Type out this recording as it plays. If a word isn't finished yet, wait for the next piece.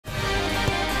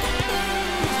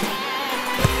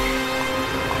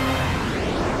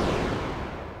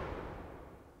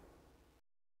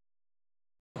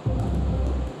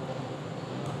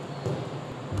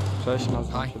Cześć,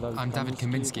 nazywam Hi, się Dawid. I'm Dawid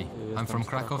Kaminski. I'm from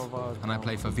Krakow and I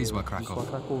play for Wisła Krakow.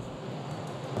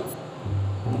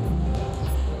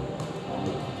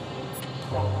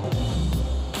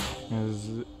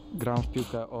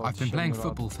 I've been playing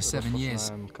football for 7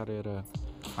 years.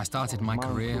 I started my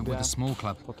career with a small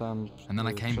club, and then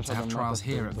I came to have trials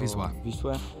here at Wisła.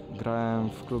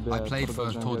 I played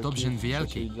for Dobrzyn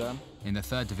Wielki in the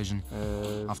 3rd division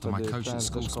after my coach at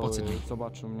school spotted me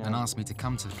and asked me to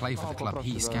come to play for the club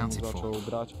he scouted for.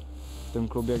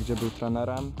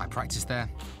 I practiced there,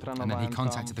 and then he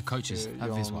contacted the coaches at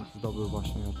Wisła.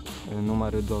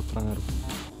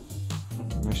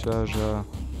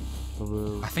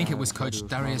 I think it was coach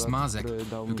Dariusz Marzek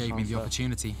who gave me the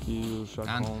opportunity,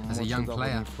 and as a young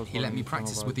player, he let me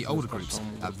practice with the older groups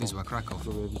at Wisła Krakow.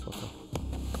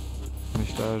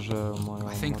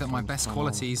 I think that my best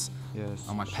qualities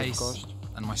are my pace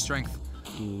and my strength.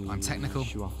 I'm technical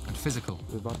and physical,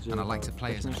 and I like to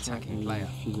play as an attacking player.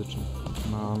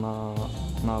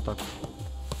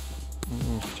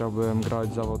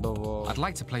 I'd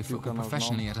like to play football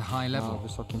professionally at a high level,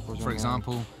 for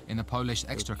example, in the Polish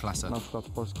Ekstraklasa,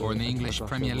 or in the English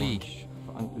Premier League,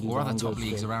 or other top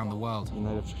leagues around the world.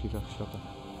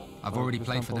 I've already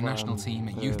played for the national team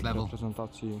at youth level,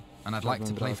 and I'd like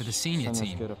to play for the senior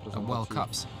team at World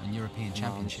Cups and European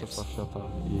Championships.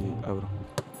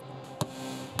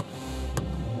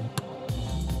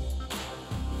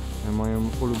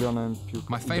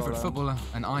 My favourite footballer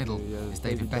and idol is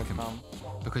David Beckham,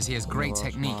 because he has great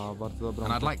technique,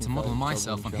 and I'd like to model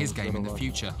myself on his game in the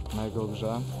future.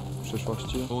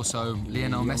 Also,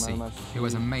 Lionel Messi, who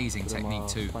has amazing technique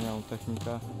too.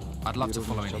 I'd love to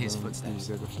follow in his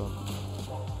footsteps.